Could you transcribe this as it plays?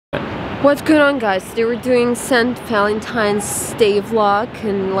What's going on, guys? Today we're doing St. Valentine's Day vlog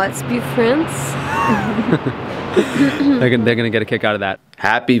and let's be friends. They're gonna get a kick out of that.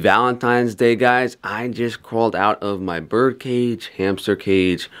 Happy Valentine's Day, guys. I just crawled out of my bird cage, hamster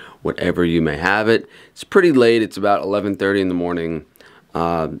cage, whatever you may have it. It's pretty late. It's about 11:30 in the morning.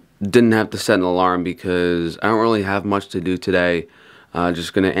 Didn't have to set an alarm because I don't really have much to do today.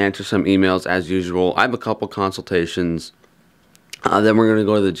 Just gonna answer some emails as usual. I have a couple consultations. Then we're gonna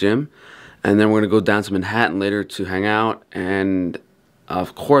go to the gym. And then we're going to go down to Manhattan later to hang out. And,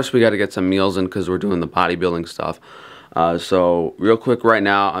 of course, we got to get some meals in because we're doing the bodybuilding stuff. So, real quick right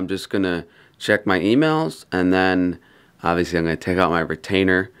now, I'm just going to check my emails. And then, obviously, I'm going to take out my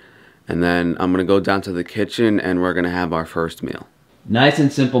retainer. And then I'm going to go down to the kitchen and we're going to have our first meal. Nice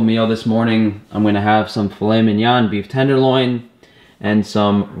and simple meal this morning. I'm going to have some filet mignon, beef tenderloin, and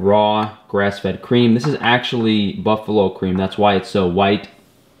some raw grass-fed cream. This is actually buffalo cream. That's why it's so white.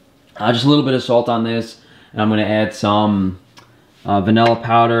 Just a little bit of salt on this, and I'm going to add some vanilla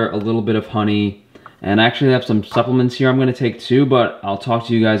powder, a little bit of honey, and I actually have some supplements here I'm going to take too, but I'll talk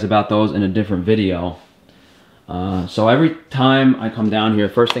to you guys about those in a different video. So every time I come down here,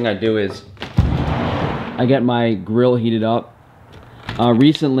 first thing I do is I get my grill heated up.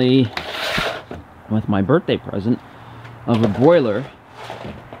 Recently, with my birthday present of a broiler,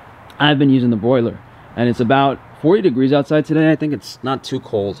 I've been using the broiler, and it's about 40 degrees outside today. I think it's not too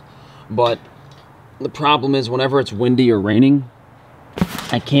cold. But the problem is whenever it's windy or raining,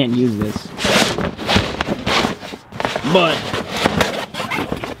 I can't use this. But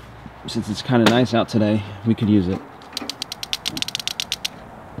since it's kind of nice out today, we could use it.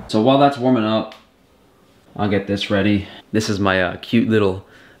 So while that's warming up, I'll get this ready. This is my cute little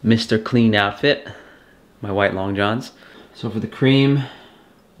Mr. Clean outfit, my white long johns. So for the cream,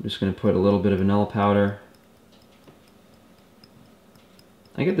 I'm just gonna put a little bit of vanilla powder.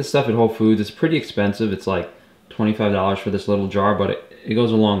 I get this stuff at Whole Foods. It's pretty expensive. It's like $25 for this little jar, but it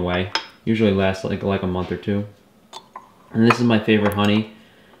goes a long way. Usually lasts like a month or two. And this is my favorite honey.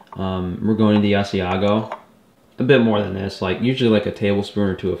 We're going to the Asiago. A bit more than this, like usually like a tablespoon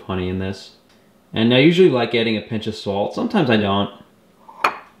or two of honey in this. And I usually like adding a pinch of salt. Sometimes I don't.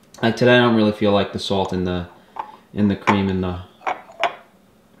 Like today I don't really feel like the salt in the cream and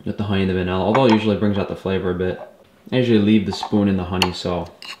with the honey and the vanilla, although it usually brings out the flavor a bit. I usually leave the spoon in the honey so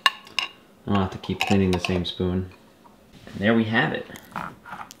I don't have to keep cleaning the same spoon. And there we have it.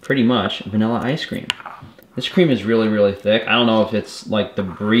 Pretty much vanilla ice cream. This cream is really, really thick. I don't know if it's like the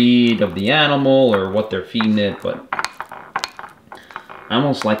breed of the animal or what they're feeding it, but I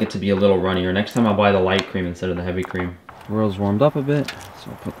almost like it to be a little runnier. Next time I'll buy the light cream instead of the heavy cream. The grill's warmed up a bit,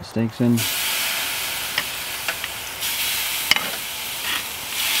 so I'll put the steaks in.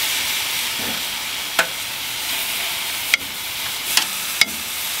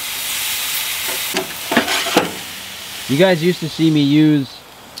 You guys used to see me use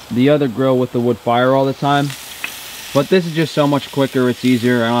the other grill with the wood fire all the time, but this is just so much quicker. It's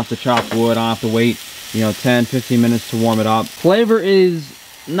easier. I don't have to chop wood. I don't have to wait, 10, 15 minutes to warm it up. Flavor is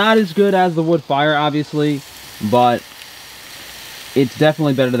not as good as the wood fire, obviously, but it's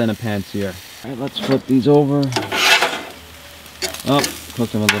definitely better than a pan sear. All right, let's flip these over. Oh,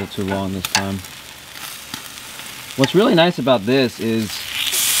 cooked them a little too long this time. What's really nice about this is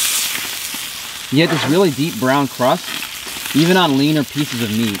you get this really deep brown crust, even on leaner pieces of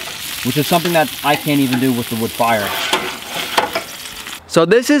meat, which is something that I can't even do with the wood fire. So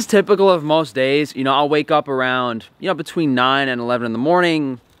this is typical of most days. I'll wake up around, between 9 and 11 in the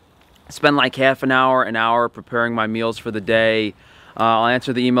morning, spend like half an hour preparing my meals for the day. I'll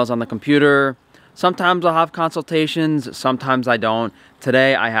answer the emails on the computer. Sometimes I'll have consultations, sometimes I don't.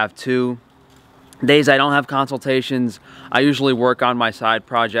 Today I have 2. Days I don't have consultations, I usually work on my side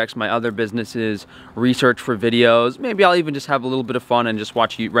projects, my other businesses, research for videos. Maybe I'll even just have a little bit of fun and just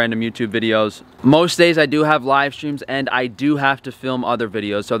watch random YouTube videos. Most days I do have live streams and I do have to film other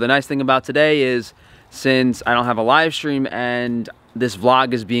videos. So the nice thing about today is, since I don't have a live stream and this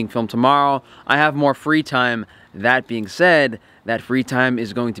vlog is being filmed tomorrow, I have more free time. That being said, that free time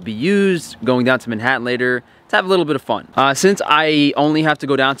is going to be used going down to Manhattan later to have a little bit of fun. Since I only have to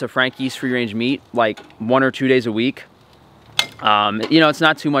go down to Frankie's Free Range Meat like 1 or 2 days a week, it's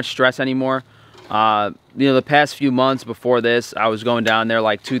not too much stress anymore. The past few months before this, I was going down there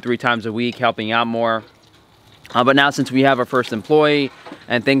like 2-3 times a week, helping out more. But now since we have our first employee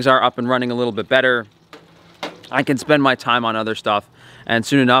and things are up and running a little bit better, I can spend my time on other stuff. And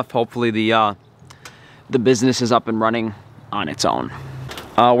soon enough, hopefully the business is up and running on its own.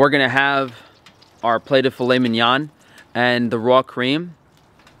 We're gonna have our plate of filet mignon and the raw cream.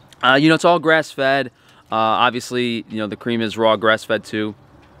 It's all grass-fed. Obviously, the cream is raw grass-fed too.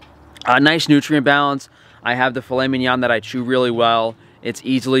 A nice nutrient balance. I have the filet mignon that I chew really well. It's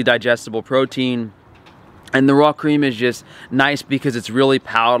easily digestible protein. And the raw cream is just nice because it's really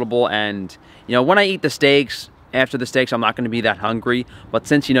palatable. And, you know, when I eat the steaks, after the steaks, I'm not going to be that hungry. But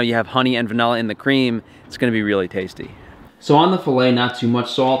since, you know, you have honey and vanilla in the cream, it's going to be really tasty. So on the filet, not too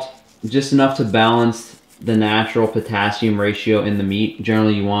much salt, just enough to balance the natural potassium ratio in the meat.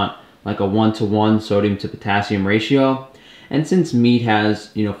 Generally, you want like a 1-to-1 sodium to potassium ratio. And since meat has,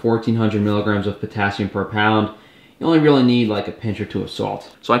 you know, 1,400 milligrams of potassium per pound, you only really need like a pinch or two of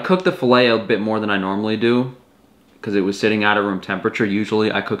salt. So I cooked the filet a bit more than I normally do because it was sitting at room temperature.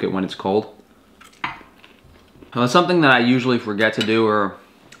 Usually I cook it when it's cold. Something that I usually forget to do, or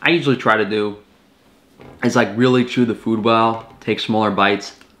I usually try to do, is like really chew the food well, take smaller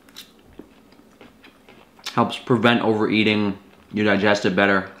bites. Helps prevent overeating, you digest it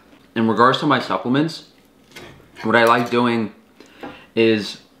better. In regards to my supplements, what I like doing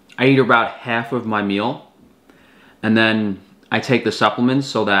is I eat about half of my meal and then I take the supplements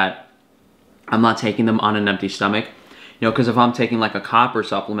so that I'm not taking them on an empty stomach. You know, because if I'm taking like a copper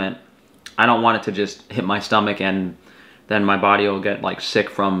supplement, I don't want it to just hit my stomach and then my body will get like sick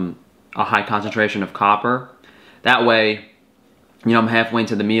from a high concentration of copper. That way, you know, I'm halfway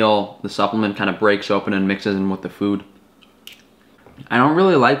into the meal, the supplement kind of breaks open and mixes in with the food. I don't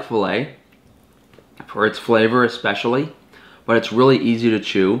really like filet for its flavor especially, but it's really easy to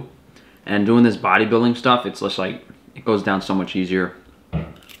chew. And doing this bodybuilding stuff, it's just like, it goes down so much easier.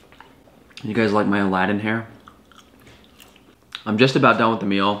 You guys like my Aladdin hair? I'm just about done with the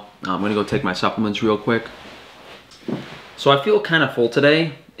meal. I'm gonna go take my supplements real quick. So I feel kind of full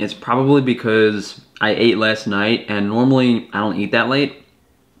today. It's probably because I ate last night and normally I don't eat that late.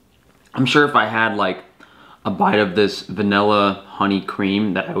 I'm sure if I had like a bite of this vanilla honey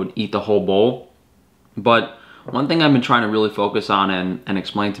cream that I would eat the whole bowl. But one thing I've been trying to really focus on and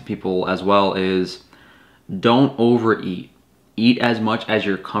explain to people as well is don't overeat. Eat as much as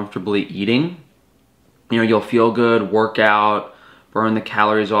you're comfortably eating. You know, you'll feel good, work out, burn the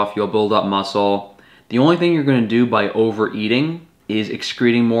calories off, you'll build up muscle. The only thing you're gonna do by overeating is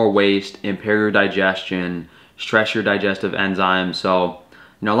excreting more waste, impair your digestion, stress your digestive enzymes. So,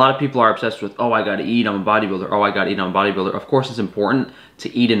 you know, a lot of people are obsessed with, oh, I gotta eat, I'm a bodybuilder. Oh, I gotta eat, I'm a bodybuilder. Of course, it's important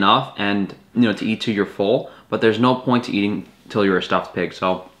to eat enough and, you know, to eat till you're full, but there's no point to eating till you're a stuffed pig.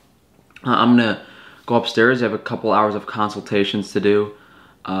 So I'm gonna go upstairs. I have a couple hours of consultations to do.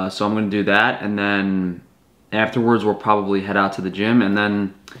 So I'm gonna do that, and then afterwards we'll probably head out to the gym, and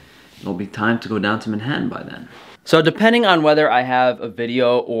then it'll be time to go down to Manhattan by then. So depending on whether I have a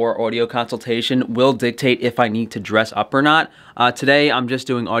video or audio consultation will dictate if I need to dress up or not. Today I'm just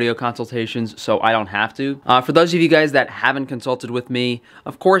doing audio consultations, so I don't have to. For those of you guys that haven't consulted with me,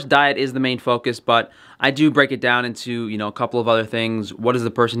 of course diet is the main focus, but I do break it down into, you know, a couple of other things. What does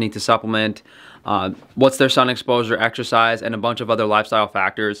the person need to supplement? What's their sun exposure, exercise, and a bunch of other lifestyle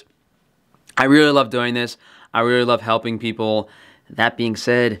factors. I really love doing this. I really love helping people. That being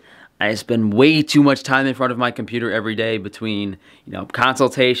said, I spend way too much time in front of my computer every day between, you know,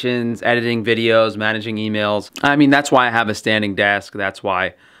 consultations, editing videos, managing emails. I mean, that's why I have a standing desk. That's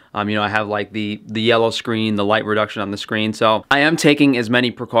why, you know, I have like the yellow screen, the light reduction on the screen. So I am taking as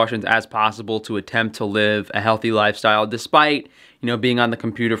many precautions as possible to attempt to live a healthy lifestyle despite, you know, being on the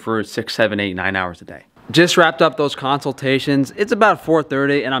computer for 6, 7, 8, 9 hours a day. Just wrapped up those consultations. It's about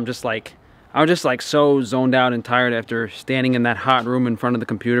 4:30 and I was just like so zoned out and tired after standing in that hot room in front of the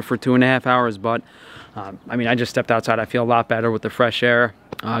computer for 2.5 hours. But I mean, I just stepped outside. I feel a lot better with the fresh air.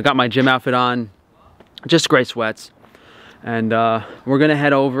 Got my gym outfit on, just gray sweats. And we're gonna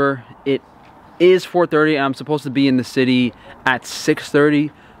head over. It is 4:30 and I'm supposed to be in the city at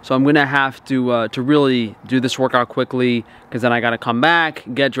 6:30. So I'm gonna have to really do this workout quickly because then I gotta come back,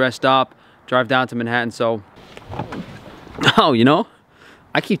 get dressed up, drive down to Manhattan. So, oh, you know,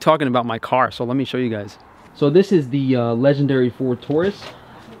 I keep talking about my car, so let me show you guys. So this is the legendary Ford Taurus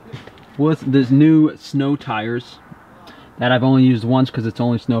with this new snow tires that I've only used once because it's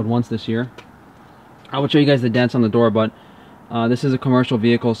only snowed once this year. I will show you guys the dents on the door, but this is a commercial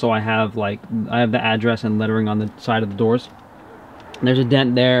vehicle, so I have the address and lettering on the side of the doors. There's a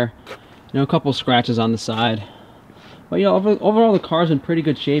dent there, you know, a couple scratches on the side. But you know, overall the car's in pretty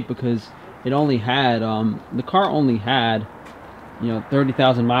good shape because it only had, the car only had, you know,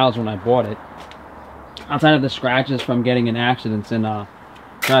 30,000 miles when I bought it. Outside of the scratches from getting in accidents and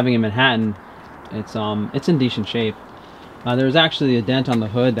driving in Manhattan, it's in decent shape. There's actually a dent on the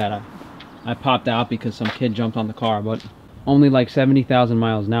hood that I popped out because some kid jumped on the car, but only like 70,000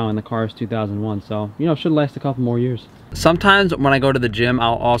 miles now and the car is 2001, so you know, it should last a couple more years. Sometimes when I go to the gym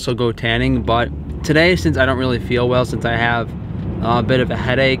I'll also go tanning, but today, since I don't really feel well, since I have a bit of a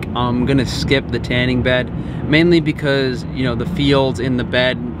headache. I'm gonna skip the tanning bed, mainly because, you know, the fields in the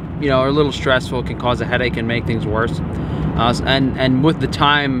bed, you know, are a little stressful, can cause a headache and make things worse. And with the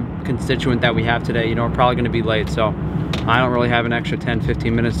time constituent that we have today, you know, we're probably gonna be late, so I don't really have an extra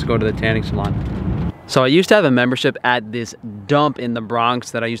 10-15 minutes to go to the tanning salon. So I used to have a membership at this dump in the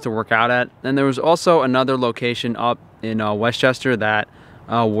Bronx that I used to work out at, and there was also another location up in Westchester that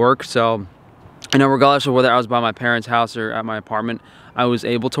worked. So, you know, regardless of whether I was by my parents' house or at my apartment, I was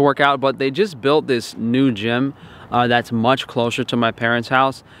able to work out. But they just built this new gym that's much closer to my parents'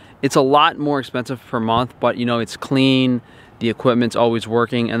 house. It's a lot more expensive per month, but, you know, it's clean, the equipment's always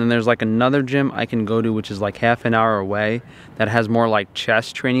working. And then there's like another gym I can go to, which is like half an hour away, that has more like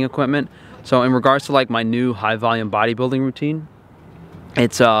chest training equipment. So in regards to like my new high volume bodybuilding routine,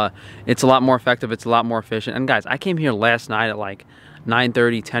 it's a lot more effective, it's a lot more efficient. And guys, I came here last night at like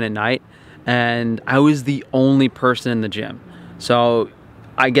 9:30, 10 at night, and I was the only person in the gym. So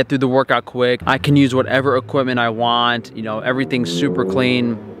I get through the workout quick. I can use whatever equipment I want. You know, everything's super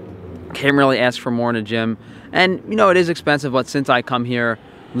clean. Can't really ask for more in a gym. And, you know, it is expensive, but since I come here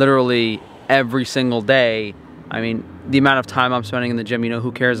literally every single day, I mean, the amount of time I'm spending in the gym, you know,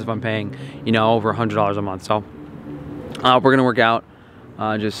 who cares if I'm paying, you know, over $100 a month. So we're gonna work out.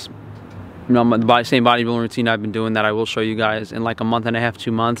 Just, you know, the same bodybuilding routine I've been doing that I will show you guys in like a month and a half,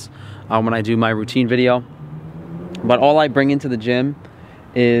 2 months, when I do my routine video. But all I bring into the gym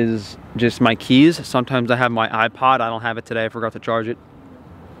is just my keys. Sometimes I have my iPod. I don't have it today, I forgot to charge it.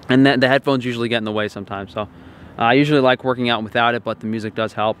 And the headphones usually get in the way sometimes. So I usually like working out without it, but the music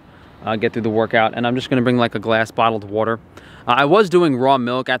does help get through the workout. And I'm just gonna bring like a glass bottled water. I was doing raw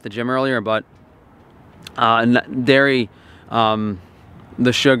milk at the gym earlier, but dairy, the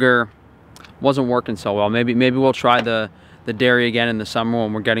sugar wasn't working so well. Maybe we'll try the dairy again in the summer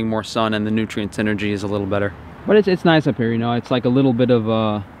when we're getting more sun and the nutrient synergy is a little better. But it's nice up here, you know. It's like a little bit of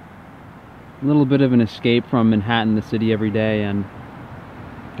an escape from Manhattan, the city, every day. And,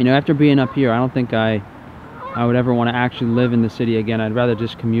 you know, after being up here, I don't think I would ever want to actually live in the city again. I'd rather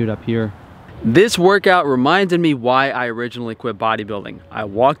just commute up here. This workout reminded me why I originally quit bodybuilding. I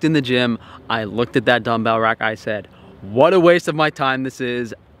walked in the gym, I looked at that dumbbell rack, I said, what a waste of my time this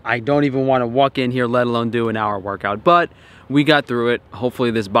is. I don't even want to walk in here, let alone do an hour workout. But we got through it. Hopefully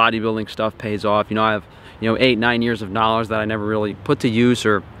this bodybuilding stuff pays off. You know, I have, you know, 8-9 years of knowledge that I never really put to use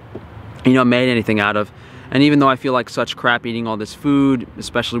or, you know, made anything out of. And even though I feel like such crap eating all this food,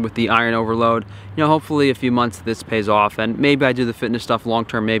 especially with the iron overload, you know, hopefully a few months this pays off. And maybe I do the fitness stuff long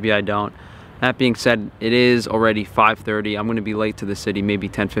term, maybe I don't. That being said, it is already 5:30. I'm going to be late to the city, maybe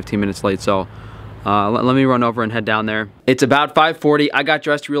 10-15 minutes late. So let me run over and head down there. It's about 5:40. I got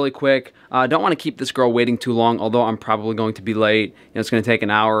dressed really quick. Don't want to keep this girl waiting too long, although I'm probably going to be late. You know, it's going to take an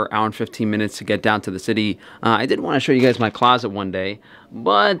hour and 15 minutes to get down to the city. I did want to show you guys my closet one day,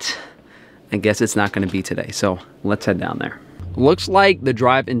 but I guess it's not going to be today. So let's head down there. Looks like the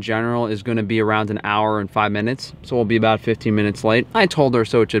drive in general is going to be around an hour and 5 minutes, so we'll be about 15 minutes late. I told her,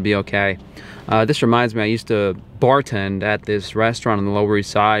 so it should be okay. This reminds me, I used to bartend at this restaurant on the Lower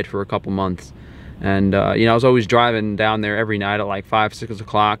East Side for a couple months. And, you know, I was always driving down there every night at like 5, 6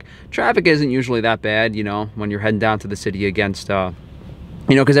 o'clock. Traffic isn't usually that bad, you know, when you're heading down to the city against, you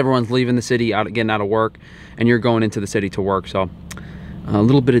know, because everyone's leaving the city, getting out of work, and you're going into the city to work. So a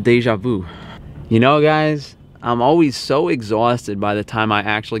little bit of deja vu. You know, guys, I'm always so exhausted by the time I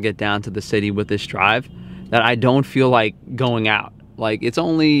actually get down to the city with this drive that I don't feel like going out. Like, it's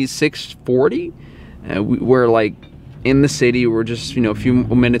only 6:40, and we're like in the city. We're just, you know, a few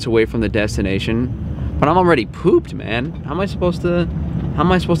minutes away from the destination, but I'm already pooped, man. How am I supposed to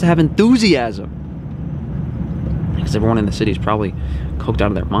have enthusiasm? Because everyone in the city is probably coked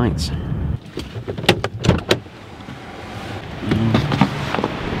out of their minds.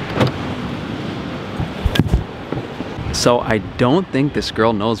 So I don't think this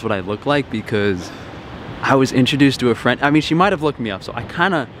girl knows what I look like because I was introduced to a friend. I mean, she might have looked me up, so I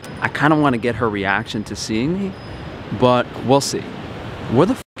kind of want to get her reaction to seeing me, but we'll see. Where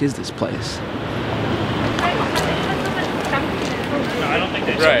the f is this place?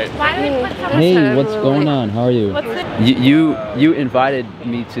 Right. Hey, what's going on? How are you? You invited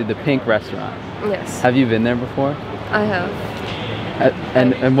me to the Pink restaurant. Yes. Have you been there before? I have.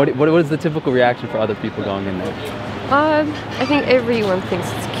 And what is the typical reaction for other people going in there? I think everyone thinks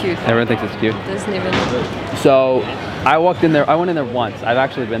it's cute. Everyone thinks it's cute? Doesn't even. So, I went in there once. I've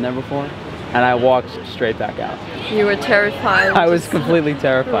actually been there before, and I walked straight back out. You were terrified. I was completely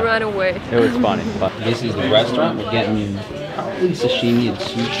terrified. Right away. It was funny. But this is the restaurant. We're getting you probably sashimi and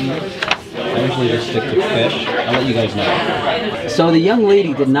sushi. I usually just stick to fish. I'll let you guys know. So the young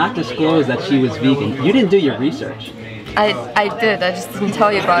lady did not disclose that she was vegan. You didn't do your research. I did. I just didn't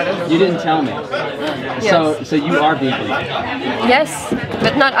tell you about it. You didn't tell me. Yes. So you are vegan. Yes,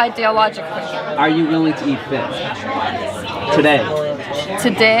 but not ideologically. Are you willing to eat fish? Today.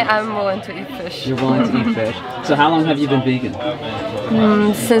 Today I'm willing to eat fish. You're willing to eat fish. So how long have you been vegan?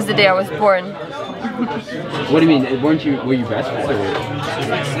 Since the day I was born. What do you mean? Were you breastfed?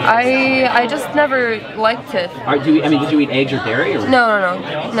 I just never liked it. Did you eat eggs or dairy? Or? No,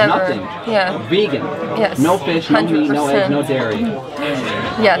 never. Nothing. Yeah. Vegan. Yes. No fish, no meat, no eggs, no dairy.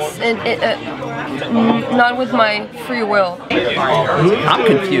 Yes, not with my free will. I'm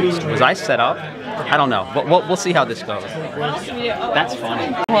confused. Was I set up? I don't know. We'll see how this goes. That's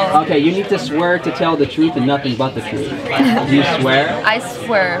funny. Well, okay, you need to swear to tell the truth and nothing but the truth. Do you swear? I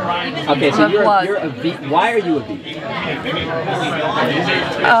swear. Okay, so you're a vegan. Why are you a vegan?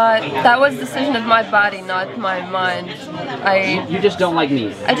 That was a decision of my body, not my mind. You just don't like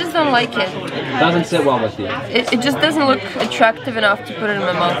meat. I just don't like it. Doesn't sit well with you. It just doesn't look attractive enough to put it in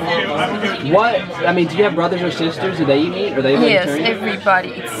my mouth. What? I mean, do you have brothers or sisters? Do they eat meat? Are they vegetarian? Yes, everybody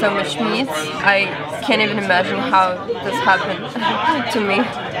eats so much meat. I can't even imagine how this happened to me.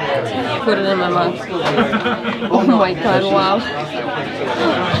 Put it in my mouth. Oh my god! Wow.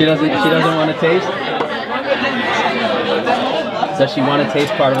 She doesn't want to taste. Does she want to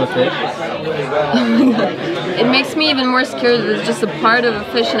taste part of a fish? It makes me even more scared that it's just a part of a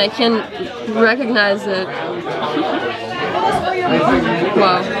fish and I can't recognize it.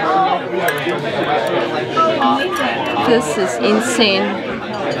 Wow. This is insane.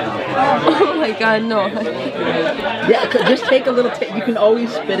 Oh my god, no. Yeah, just take a little you can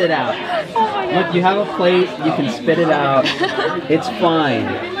always spit it out. Look, you have a plate, you can spit it out. It's fine.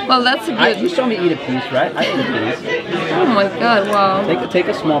 Well, that's a good... You saw me eat a piece, right? I ate a piece. Oh my god, wow. Take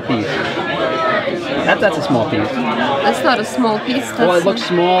a small piece. That's a small piece. That's not a small piece. That's well, it looks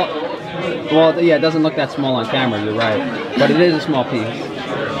small. Well, yeah, it doesn't look that small on camera, you're right. But it is a small piece.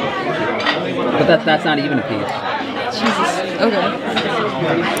 But that's not even a piece. Jesus. Okay.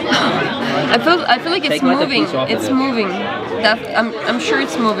 I feel like it's moving. It's moving. I'm sure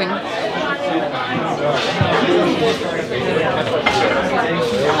it's moving.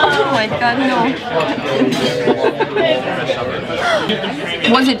 Oh my god, no.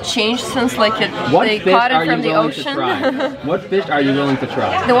 Was it changed since like they caught it from the ocean? What fish are you willing to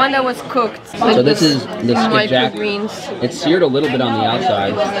try? The one that was cooked. So this is the skipjack. Greens. It's seared a little bit on the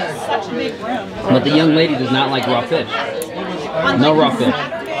outside. But the young lady does not like raw fish. No raw fish.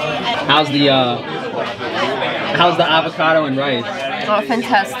 How's the avocado and rice? Oh,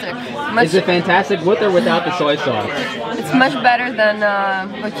 fantastic. Is it fantastic with or without the soy sauce? It's much better than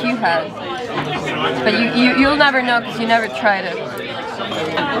what you had. But you'll never know because you never tried it.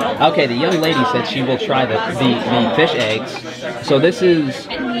 Okay, the young lady said she will try the fish eggs. So this is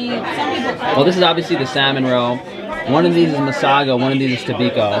obviously the salmon roe. One of these is Masago, one of these is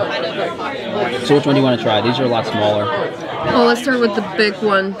Tabiko. So which one do you want to try? These are a lot smaller. Well, let's start with the big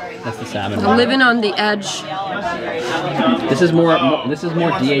one. That's the salmon roe. Living on the edge. This is more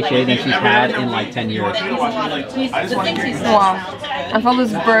DHA than she's had in like 10 years. Wow. I felt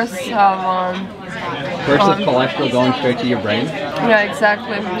this burst of cholesterol going straight to your brain. Yeah,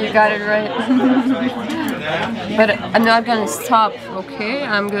 exactly. You got it right. But I'm not gonna stop, okay?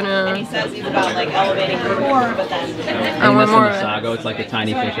 I'm gonna... I want more. Masago, it's like a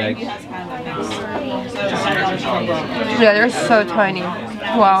tiny fish egg. Yeah, they're so tiny.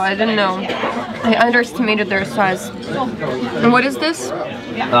 Wow, I didn't know. I underestimated their size. And what is this?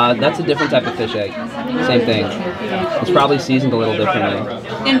 That's a different type of fish egg. Same thing. It's probably seasoned a little differently.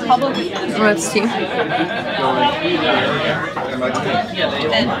 Let's see.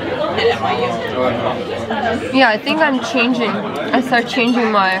 Yeah, I think I'm changing. I start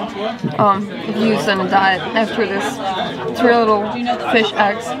changing my views on a diet after this 3 little fish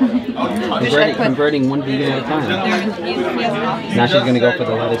eggs. Converting one vegan at a time. Now she's gonna go for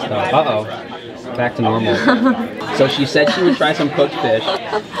the lettuce though. Uh-oh. Back to normal. So she said she would try some cooked fish.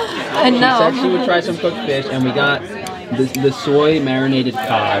 I know. She said she would try some cooked fish, and we got the soy marinated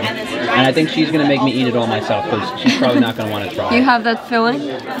cod. And I think she's gonna make me eat it all myself because she's probably not gonna want to try. You have that feeling?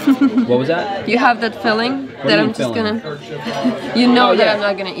 What was that? You have that feeling that I'm just gonna... You know that I'm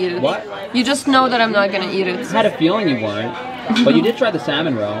not gonna eat it. What? You just know that I'm not gonna eat it. I had a feeling you weren't. But you did try the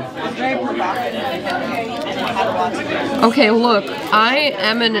salmon roe. Okay, look, I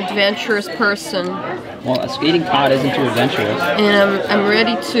am an adventurous person. Well, eating cod isn't too adventurous. And I'm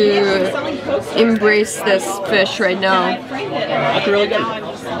ready to embrace this fish right now. That's really good.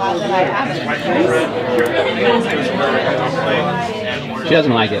 She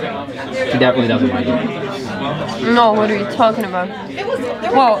doesn't like it. She definitely doesn't like it. No, what are you talking about?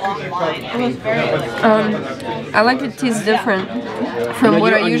 Well, I like it tastes different from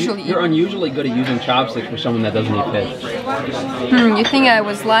what I usually eat. You're unusually good at using chopsticks for someone that doesn't eat fish. You think I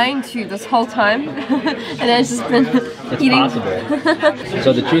was lying to you this whole time? And I've just been eating? It's possible.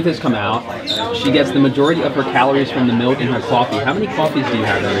 So the truth has come out. She gets the majority of her calories from the milk in her coffee. How many coffees do you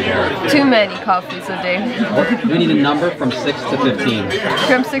have every day? Too many coffees a day. We need a number from 6 to 15.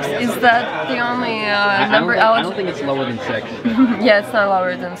 From 6, is that the only number eligible? I don't think it's lower than 6. Yeah, it's not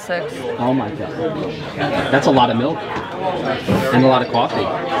lower than 6. Oh my god. That's a lot of milk. And a lot of coffee.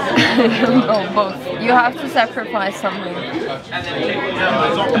 Oh, both. You have to sacrifice something.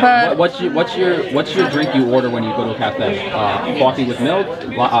 But what's your drink you order when you go to a cafe? Coffee with milk,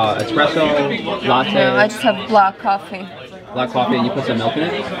 espresso, latte. No, I just have black coffee. Black coffee, and you put some milk in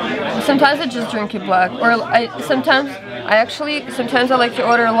it? Sometimes I just drink it black, or sometimes I like to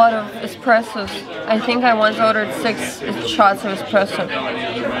order a lot of espressos. I think I once ordered 6 shots of espresso.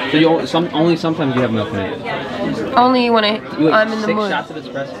 So you only sometimes you have milk in it? Only when I'm in the mood. 6 shots of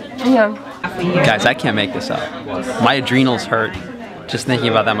espresso? Yeah. Guys, I can't make this up. My adrenals hurt just thinking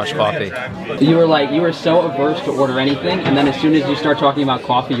about that much coffee. You were so averse to order anything, and then as soon as you start talking about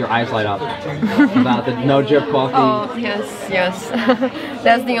coffee, your eyes light up. About the no drip coffee. Oh, yes.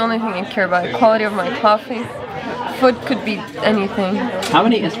 That's the only thing I care about, the quality of my coffee. Food could be anything. How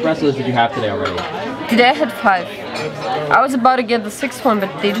many espressos did you have today already? Today I had 5. I was about to get the 6th one, but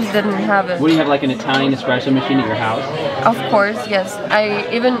they just didn't have it. What, do you have like an Italian espresso machine at your house? Of course, yes. I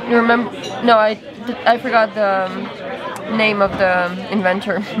even remember, no, I forgot the name of the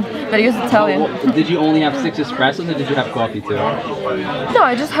inventor, but he was Italian. Well, did you only have 6 espressos, or did you have coffee too? No,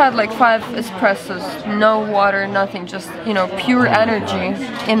 I just had like 5 espressos, no water, nothing, just, you know, pure energy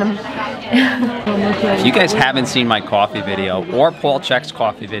in them. If you guys haven't seen my coffee video or Paul Check's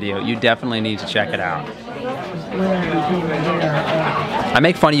coffee video, you definitely need to check it out. I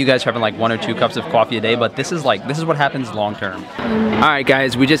make fun of you guys for having like 1 or 2 cups of coffee a day, but this is what happens long term. Alright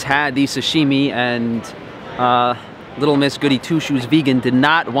guys, we just had the sashimi, and Little Miss Goody Two Shoes vegan did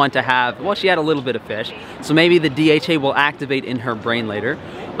not want to have, well, she had a little bit of fish, so maybe the DHA will activate in her brain later.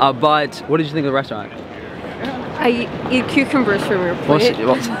 But what did you think of the restaurant? I eat cucumbers from your plate.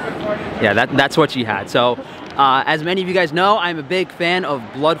 Yeah, that's what she had. So as many of you guys know, I'm a big fan of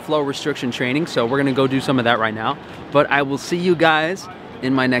blood flow restriction training, so we're gonna go do some of that right now. But I will see you guys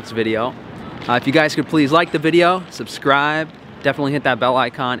in my next video. If you guys could please like the video, subscribe, definitely hit that bell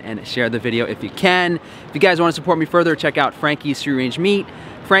icon, and share the video if you can. If you guys want to support me further, check out Frankie's Free Range Meat,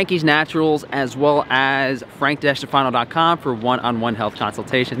 Frankie's Naturals, as well as frank-stefano.com for one-on-one health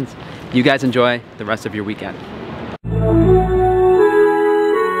consultations. You guys enjoy the rest of your weekend.